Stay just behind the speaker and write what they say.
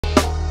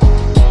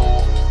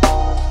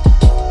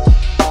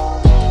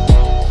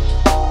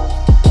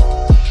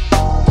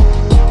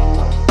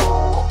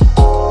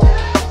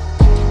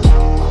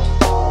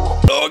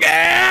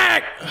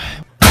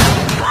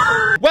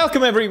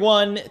Welcome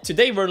everyone!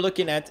 Today we're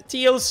looking at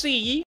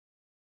TLC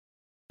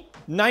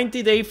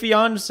 90 Day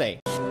Fiancé.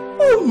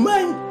 Oh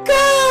my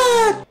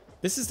god!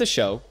 This is the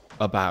show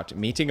about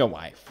meeting a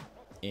wife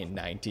in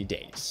 90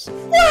 days.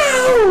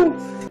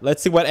 Wow!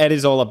 Let's see what Ed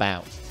is all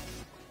about.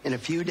 In a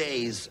few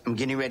days, I'm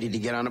getting ready to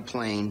get on a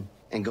plane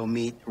and go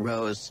meet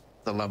Rose,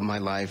 the love of my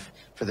life,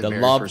 for the very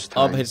love first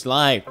time. of his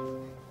life.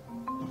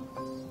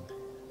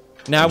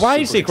 Now, why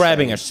is he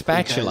grabbing a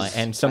spatula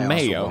and some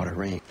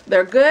mayo?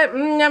 They're good.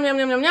 Yum, yum,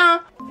 yum, yum, yum.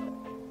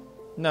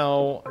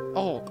 No.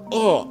 Oh.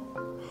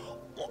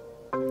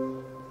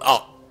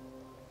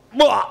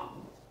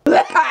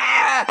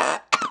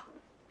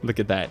 Look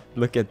at that.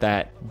 Look at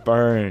that.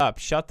 Burn.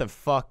 Shut the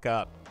fuck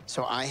up.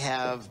 So I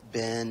have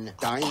been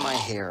dyeing my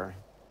hair.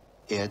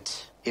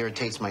 It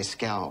irritates my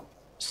scalp.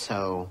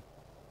 So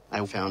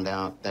I found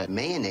out that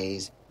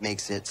mayonnaise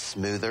makes it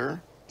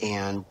smoother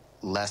and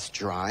less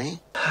dry.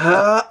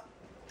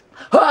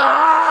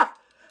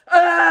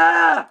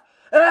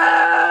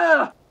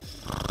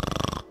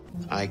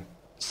 I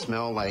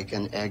smell like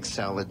an egg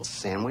salad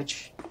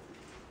sandwich.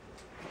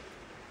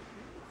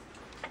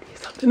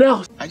 Something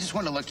else. I just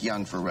want to look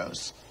young for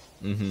Rose.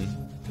 Mm-hmm.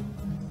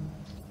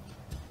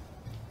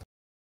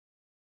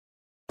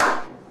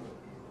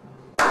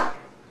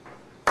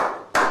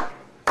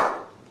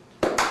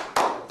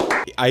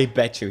 I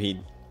bet you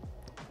he'd,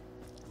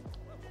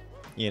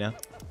 you know.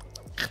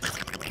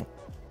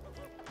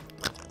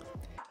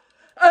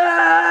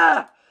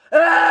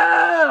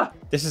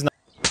 This is not.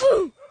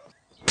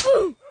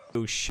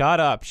 Ooh, shut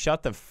up.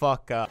 Shut the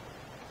fuck up.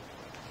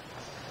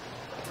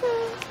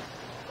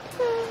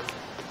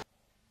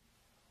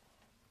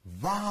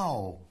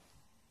 Wow.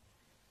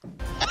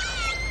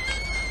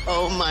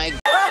 Oh my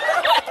God.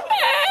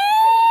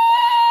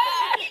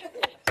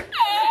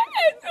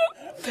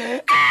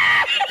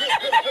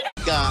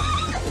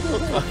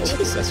 Oh,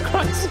 Jesus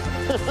Christ.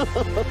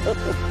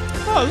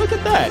 Oh, look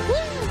at that.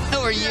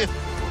 How are you?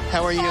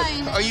 How are you?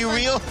 Fine. Are you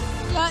real?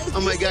 Yeah,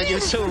 Oh my God,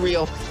 you're so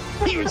real.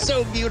 You're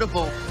so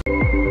beautiful.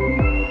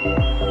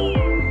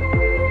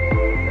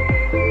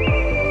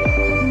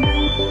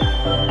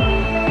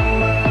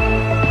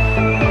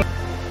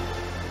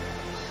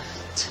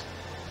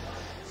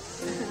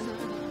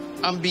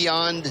 I'm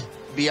beyond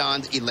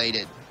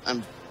elated.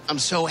 I'm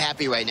so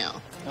happy right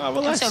now. Oh,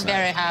 well, I'm so that's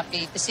very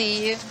happy to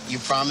see you. You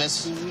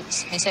promise?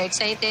 I'm so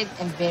excited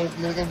and very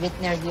little bit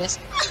nervous.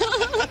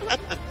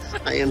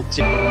 I am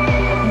too.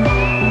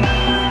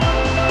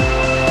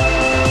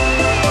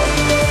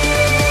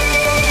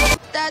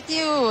 That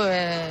you.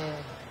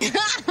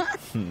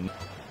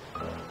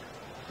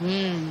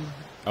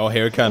 Oh,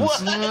 here it comes.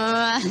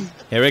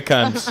 Here it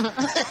comes.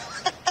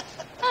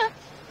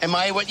 Am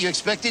I what you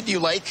expected? You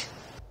like?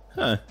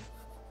 Huh.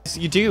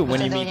 You do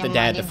when you meet the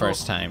dad the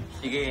first time.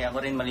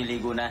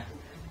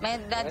 My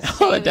dad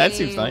Oh, said that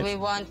seems nice. we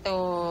want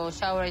to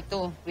shower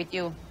too with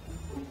you.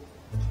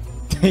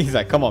 He's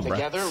like, come on, bro.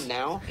 Together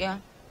now? Yeah.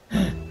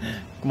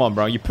 Come on,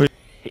 bro. You put.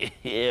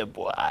 Yeah,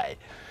 boy.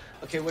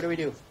 Okay, what do we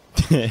do?